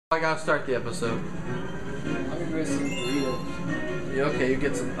I gotta start the episode. I'm gonna get some burritos. Yeah, okay, you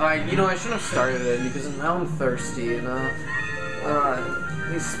get some. You know, I shouldn't have started it because now I'm thirsty, and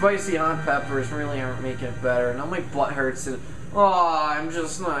these spicy hot peppers really aren't making it better. Now my butt hurts, and I'm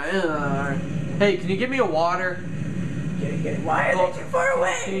just not. Hey, can you give me a water? Get it. Why are they too far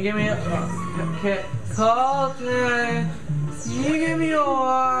away? Can you give me a? Okay, call me. Can you give me a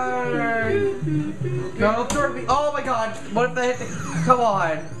water? No, throw me. Oh my God! What if they hit the? Come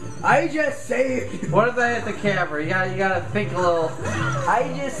on. I just saved. What if I hit the camera? You gotta think a little.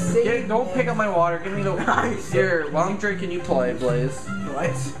 I just saved. Don't pick up my water. Give me the. Here, while I'm drinking, you play, Blaze.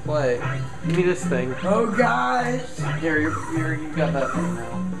 What? Play. Give me this thing. Oh gosh. Here, you got that thing now.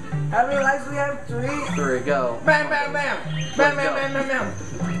 How many lives we have? 3. 3, go. Bam, bam, bam. Bam, bam, bam, bam, bam.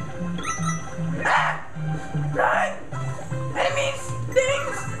 Ah! Run! Enemies!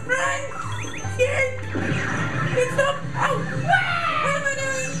 Things! Run! Scared! Get some! Ow! Ah! What am I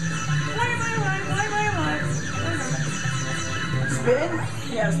doing? Spin?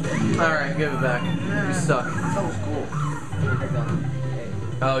 Yeah, spin. Alright, give it back. You suck. That was cool.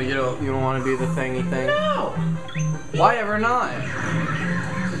 Oh, you don't want to be the thingy thing? No! Why ever not?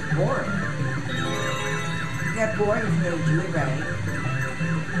 Boring. Yeah, boring if you know do it right.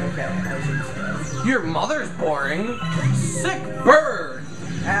 Okay, I shouldn't say that. Your mother's boring. Sick bird.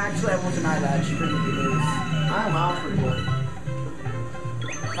 Actually, I won't deny that. She pretty good is. My mom's pretty boring.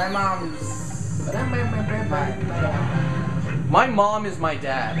 My mom's. My mom is my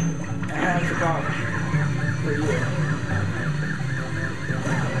dad. That's a problem. For you.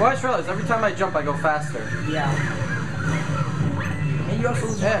 Well, I just realized every time I jump, I go faster. Yeah. And you also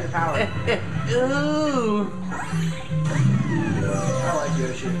lose your power. Ooh. I like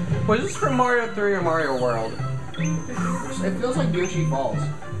Yoshi. Was this from Mario 3 or Mario World? It feels like Yoshi Falls.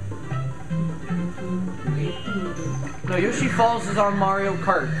 No, Yoshi Falls is on Mario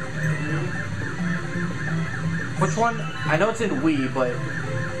Kart. Which one? I know it's in Wii, but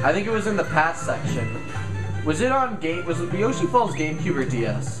I think it was in the past section. Was it on game? Was it Yoshi Falls GameCube or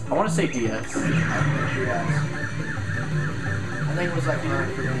DS? I want to say DS. I think it was like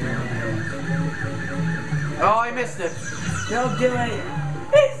Oh, I missed it. Don't do it.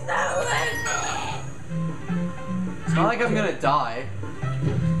 It's not worth it. It's not like I'm gonna die.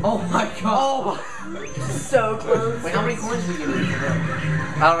 Oh my God. Oh, So close. Wait, how many coins we get in today?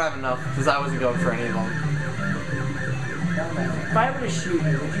 I don't have enough because I wasn't going for any of them. If I were to shoot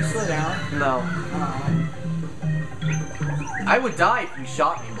you, would you slow down? No. I would die if you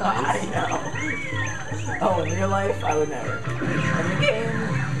shot me, Blaze. I know. Oh, in real life, I would never. In the game.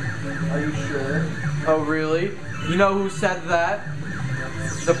 Are you sure? Oh, really? You know who said that?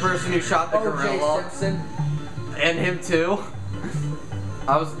 The person who shot the gorilla. Simpson. And him too.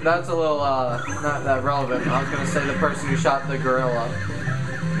 That's a little, not that relevant. I was gonna say the person who shot the gorilla.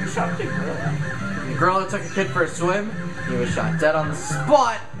 You shot the gorilla? The gorilla took a kid for a swim. He was shot dead on the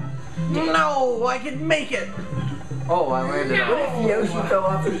spot. No, I can make it. Oh, I landed on it. What if Yoshi fell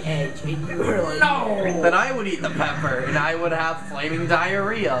off the edge and you were like, no? Then I would eat the pepper and I would have flaming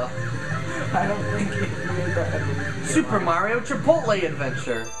diarrhea. I don't think it made that. Super Mario Chipotle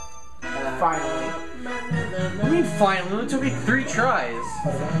Adventure. Finally. What do you mean finally? It took me 3 tries.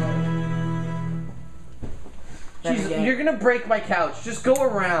 Jeez, you're gonna break my couch. Just go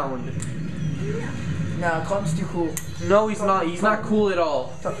around. No, Clump's too cool. No, he's not. He's not cool at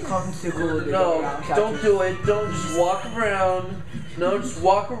all. Clump's too cool. No, don't do it. Don't just walk around. No, just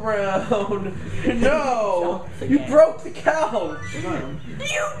walk around. No! You broke the couch! You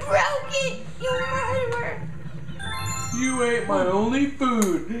broke it! You murderer! You ate my only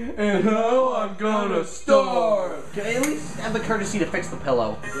food, and now I'm gonna starve! Can I at least have the courtesy to fix the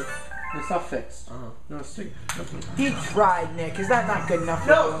pillow? It's not fixed. No, it's still... He tried, Nick. Is that not good enough for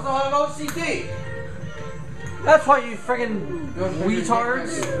No, you? it's not an OCD! That's why you friggin'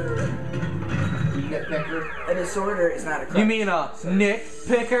 retards! Nitpicker. A disorder is not a crime. You mean a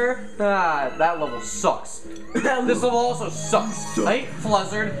nitpicker? Ah, that level sucks. This level also sucks. I hate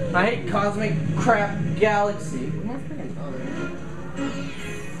Fluzzard, and I hate Cosmic Crap Galaxy.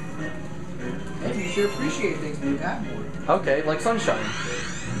 Hey, you should appreciate things when you have more. Okay, like Sunshine.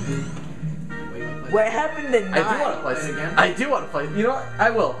 What happened to I do want to play this again. I do want to play. You know what? I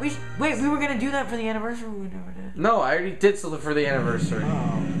will. Wait, we were gonna do that for the anniversary. We never did. No, I already did something for the anniversary.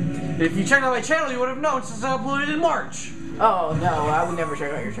 Oh. If you checked out my channel, you would have known since I uploaded in March. Oh no, I would never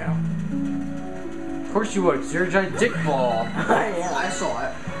check out your channel. Of course you would, because you're a giant dick ball. Yeah, I saw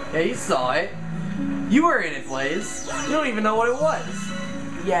it. Yeah, you saw it. You were in it, Blaze. You don't even know what it was.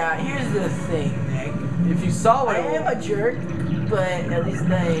 Yeah, here's the thing, Nick. If you saw what I it was. am a jerk, but at least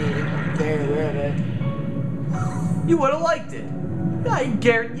I am very aware of it. You would have liked it. I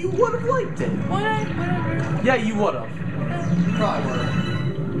guarantee you would have liked it. Whatever. Yeah, you would have. Probably were.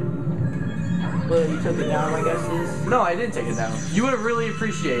 Well, you took it down, I guess is. No, I didn't take it down. You would have really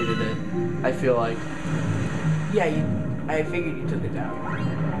appreciated it. I feel like. Yeah, I figured you took it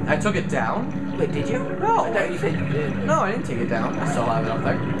down. I took it down? Wait, did you? No. I thought you said you did. No, I didn't take it down. I still have it up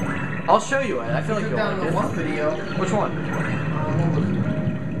there. I'll show you it. I feel like you'll down like in it. one video. Which one?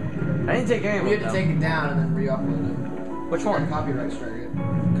 I didn't take any of We them. had to take it down and then re-upload it. Which one? Copyright strike it.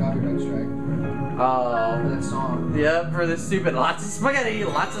 Copyright strike. For Oh. that song. Yeah, for this stupid lots of spaghetti,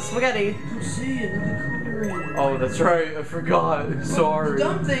 lots of spaghetti. Don't say it, look at copyright. Oh, that's right. I forgot. Sorry. The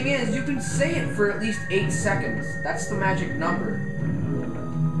dumb thing is, you can say it for at least 8 seconds. That's the magic number.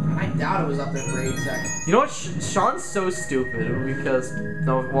 I doubt it was up there for 8 seconds. You know what? Sean's so stupid because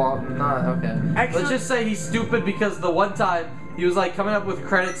no, well, not okay. Actually- Let's just say he's stupid because the one time he was like coming up with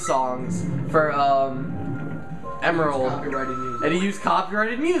credit songs for Emerald, Copyrighted music. and he used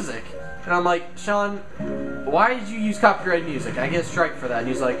copyrighted music. And I'm like, Sean, why did you use copyrighted music? I get a strike for that. And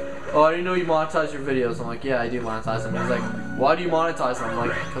he's like, oh, I didn't know you monetize your videos. I'm like, yeah, I do monetize them. He's like, why do you monetize them? I'm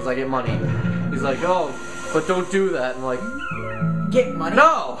like, because I get money. He's like, oh, but don't do that. I'm like, Get money?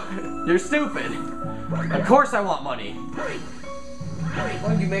 no, you're stupid. Of course I want money.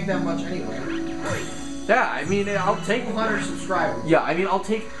 Why do you make that much anyway? Yeah, I mean, I'll take 100 subscribers. Yeah, I mean, I'll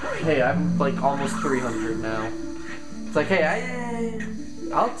take. Hey, I'm like almost 300 now. It's like, hey,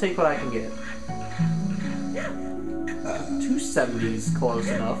 I'll take what I can get. 270 is close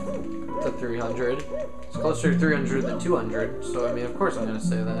enough to 300. It's closer to 300 than 200. So I mean, of course, I'm gonna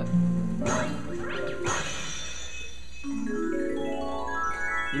say that.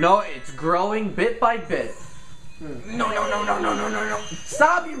 You know, it's growing bit by bit. No.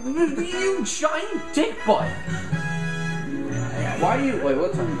 Stop, you giant dick butt. Why do you, wait,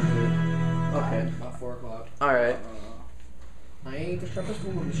 what time is it? Okay. About 4 o'clock. Alright. I ain't the sharpest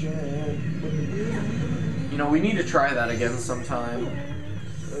tool in the shed. You know, we need to try that again sometime.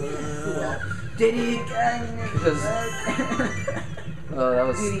 Diddy Kang. Because, oh, that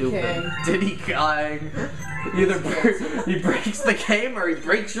was Diddy stupid. Kang. Diddy Kang. Either he breaks the game or he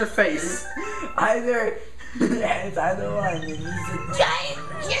breaks your face. Either. It's either one. He's a giant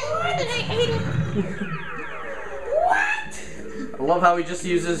and I hate it. What? I love how he just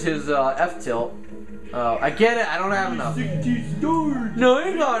uses his F tilt. I get it, I don't have enough. 60 stars. No,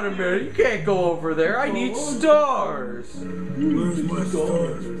 hang on a minute. You can't go over there. I need stars. Where's my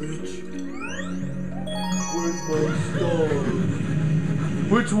stars, bitch? Where's my stars?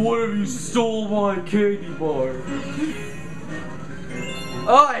 Which one of you stole my candy bar?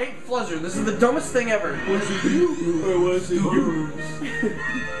 Oh, I hate Flutter. This is the dumbest thing ever. Was it you or was it yours?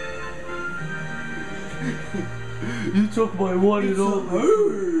 You took my one and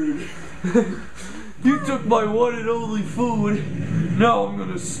only. You took my one and only food. Now I'm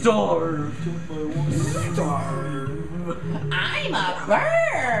gonna starve. Starve. I'm a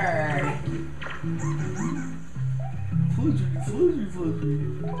bird.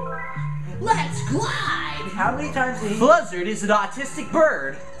 Let's glide. How many times did he? Fluzzard is an autistic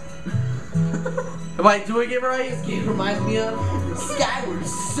bird. Am I doing it right? It reminds me of Skyward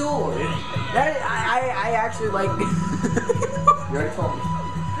Sword. That I actually like. You already told me.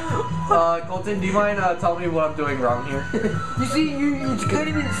 Colton, do you mind telling me what I'm doing wrong here? You see, it's kind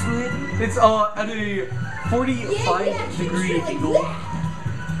of been slit. It's at a 45 degree angle.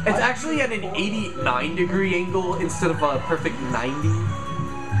 It's actually at an 89 degree angle instead of a perfect 90.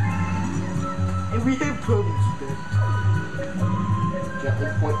 And we have problems with that. Gently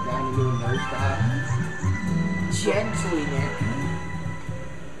point down into a nose dive. Gently, Nick.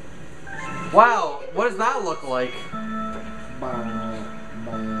 Wow, what does that look like?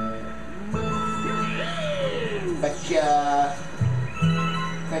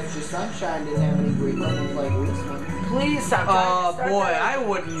 Betcha Sunshine didn't have any great levels like this one. Please stop trying to start Boy, that. I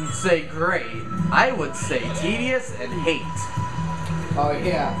wouldn't say great. I would say tedious and hate. Oh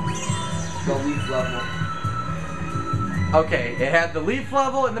yeah, the leaf level. Okay, it had the leaf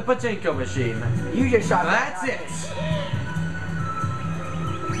level and the pachinko machine. You just shot That's that. it.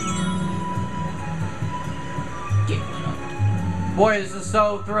 Boy, this is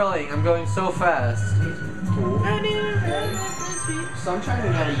so thrilling. I'm going so fast. Cool. Sunshine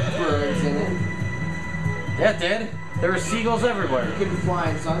didn't have any birds in it. Yeah, it did. There were seagulls everywhere. You couldn't fly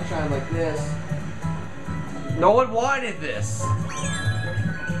in sunshine like this. No one wanted this.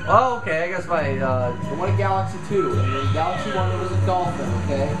 Oh, okay, I guess my, I wanted Galaxy 2, and in Galaxy 1 it was a dolphin,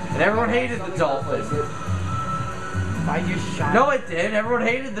 okay? and everyone hated the dolphin. I just shot. No, it did. Everyone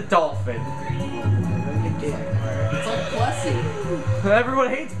hated the dolphin. It's like Plessy. Everyone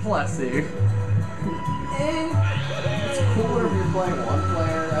hates Plessy. It's cooler if you're playing one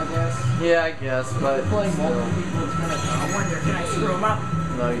player, I guess. Yeah, I guess, but If you're playing multiple people, it's kind of. I wonder, can I screw him up?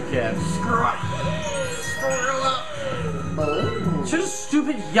 no, you can't. Screw up. Screw up. Oh. It's just a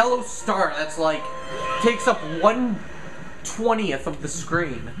stupid yellow star that's like takes up 1/20th of the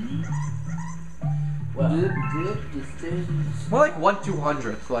screen. Well, More like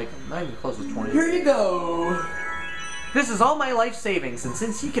 1/200th, like not even close to 20. here you go. This is all my life savings, and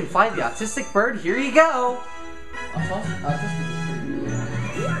since you can fly the autistic bird, here you go. Autistic is pretty good.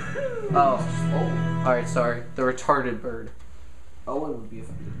 Oh, Oh, all right, sorry. The retarded bird. Owen would be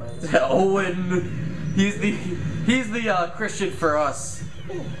affected by this. Owen, he's the Christian for us.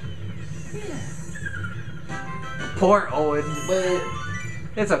 Poor Owen. But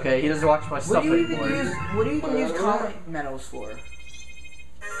It's okay. He doesn't watch my What stuff do you even anymore. use? What do you even use comet medals for?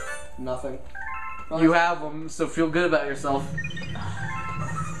 nothing. You have them, so feel good about yourself.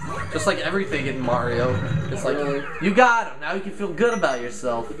 Just like everything in Mario, it's like Really? you got them. Now you can feel good about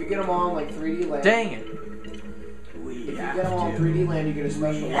yourself. If you get them on like 3D land. Dang it! If you get them on 3D land, you get a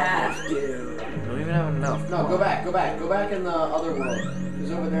special level. Don't even have enough. No, go back in the other world.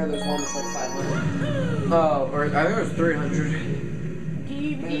 Because over there's one that's like 500. Oh, or I think it was 300.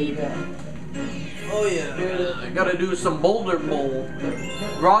 There you go. Oh yeah. I gotta do some boulder bowl.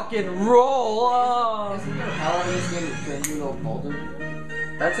 Rock and roll. Oh. Isn't there power in this game that turns you into a boulder?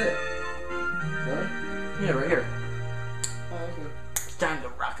 That's it. Really? Yeah, right here. Oh, okay. It's time to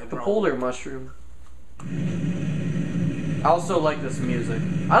rock and The roll. boulder mushroom. I also like this music.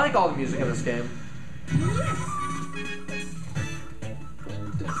 I like all the music in this game.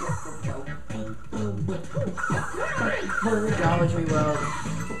 Geometry world.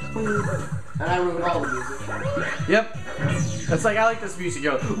 And I ruined all the music. Yep. It's like I like this music.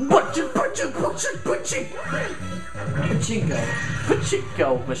 Yo, butcha, butcha, butcha, butcha. Pachinko.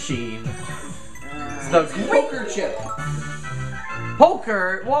 Pachinko machine. It's the Poker chip.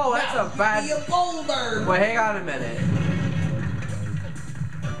 poker. Whoa, that's a Be bad. a boulder. Wait, hang on a minute.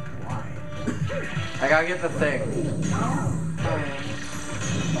 I gotta get the thing.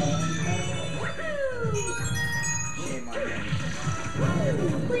 Shame on you.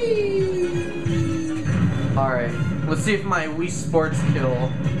 Alright, let's see if my Wii Sports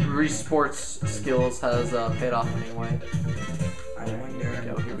skills has paid off in any way. I wonder.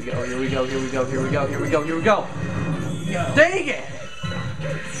 Here we go, here we go, here we go, here we go, here we go, here we go. Yo. Dang it!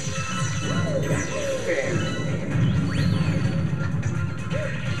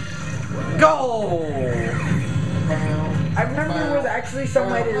 Go! I remember there was actually some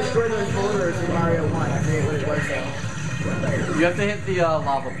way to destroy those boulders in Mario 1. I forget what it was though. You have to hit the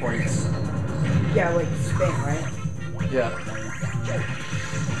lava points. Yeah, like spin, right? Yeah.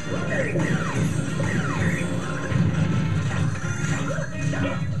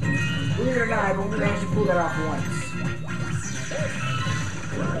 Believe it or not, I've only managed to pull that off once.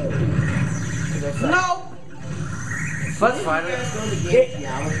 No! Let's find it. Get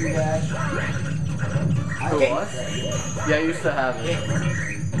Geometry Dash. Who was? Yeah, I used to have it.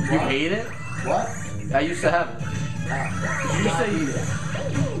 You hate it? What? I used to have it. You say you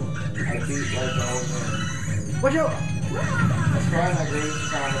I beat like all of Watch out! That's probably my greatest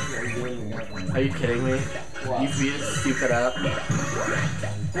accomplishment in gaming ever. Are you kidding me? What? You beat this stupid app.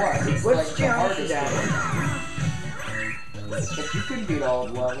 What? It's What's like the Geometry hardest Dash? game. But you can beat all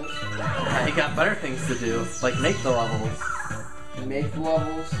the levels. I got better things to do, like make the levels. Make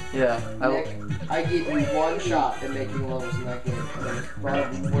levels. Yeah. Nick, I gave you one shot at making levels in that game. And it was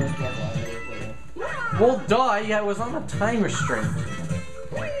probably the worst level I've ever played. Well, duh. Yeah, it was on a time restraint.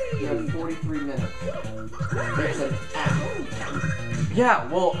 You had 43 minutes. It's an app. Yeah.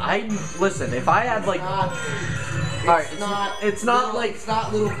 Well, listen. If I had like, Not, alright, it's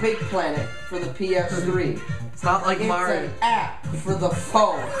not Little Big Planet for the PS3. it's not like It's Mario. an app for the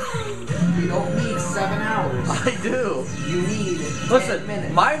phone. You don't need 7 hours. I do. You need 10 Listen,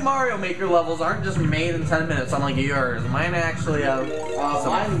 minutes. my Mario Maker levels aren't just made in 10 minutes, unlike yours. Mine actually have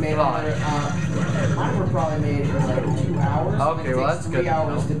some thought. Mine were probably made in like 2 hours. Okay, It well, takes that's 3 good to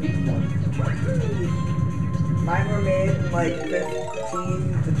hours know. to beat them. Mine were made in like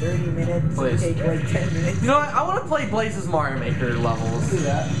 15 to 30 minutes. Please. Take like 10 minutes. You know what? I want to play Blaze's Mario Maker levels. Do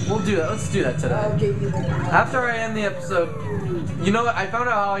that. We'll do that. Let's do that today. I'll give you the After I end the episode, you know what? I found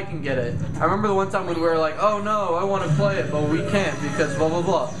out how I can get it. I remember the one time when we were like, oh no, I want to play it, but we can't because blah blah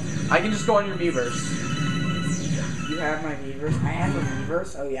blah. I can just go on your Miiverse. You have my Miiverse? I have a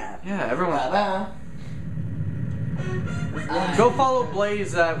Miiverse? Oh yeah. Yeah, everyone. Ta-da. Go follow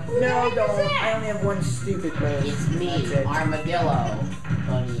Blaze at. No, don't. I only have one stupid bird. It's me, That's it. Armadillo,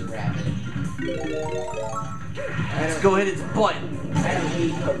 Bunny Rabbit. Let's go hit its button. I don't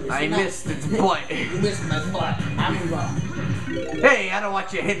eat cookies. I missed its butt. You missed my butt. I'm wrong. Hey, I don't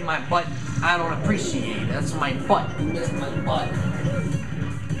want you hitting my butt. I don't appreciate it. That's my butt. You missed my butt.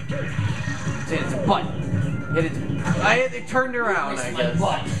 It's its butt. It turned around, I guess.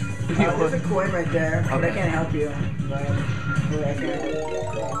 Butt. There's a coin right there, but I Okay. can't help you. But I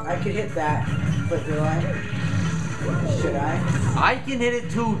can't. I could hit that, but do I? Should I? I can hit it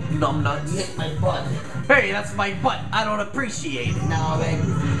too, You numbnuts. hit my butt. Hey, that's my butt. I don't appreciate it. Now I'm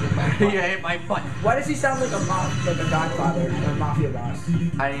angry for you hit my butt. Yeah, hit my butt. Why does he sound like a Godfather or a mafia boss?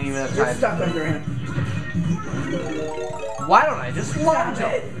 I didn't even have You're time. stuck under him. Why don't I just long Stop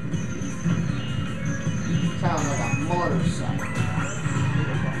jump? it. Sounds like a motorcycle.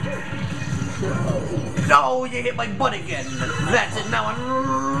 No, you hit my butt again. That's it. Now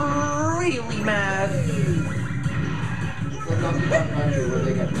I'm really mad. Look up that country where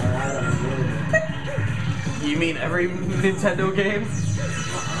they get mad at a You mean every Nintendo game?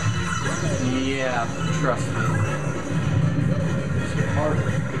 Yeah, trust me. It's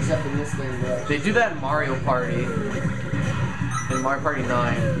harder. Except in this thing, bro. They do that in Mario Party. In Mario Party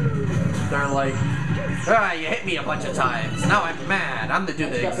 9. They're like, ah, you hit me a bunch of times. Now I'm mad. I'm gonna do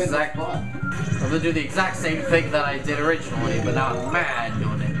the exact same thing that I did originally, but now I'm mad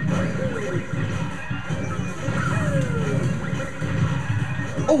doing it.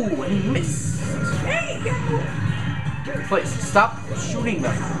 Oh, and he missed. Please, stop shooting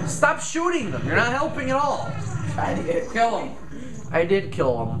them. Stop shooting them. You're not helping at all. I did. Kill him. I did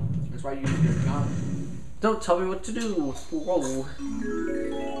kill him. That's why you use your gun. Don't tell me what to do. Whoa.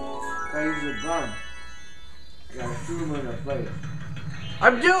 I use your gun. You gotta shoot him in the face.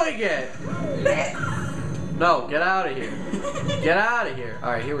 I'm doing it! No, get out of here. Get out of here.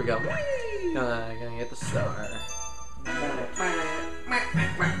 Alright, here we go. Gonna get the star.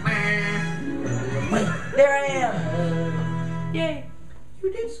 There I am. Yay.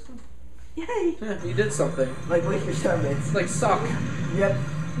 You did something. Yay. Yeah, you did something. Like with your stomachs. Like suck. Yep.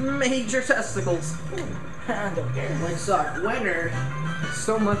 Major testicles. I don't care. Like suck. Winner.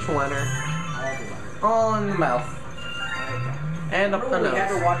 So much winner. I like the winner. All in the mouth. And up the Remember when we had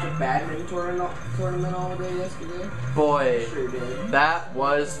to nose. watch a badminton tournament all day yesterday? Boy, Sure did. that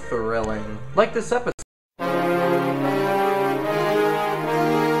was thrilling. Like this episode.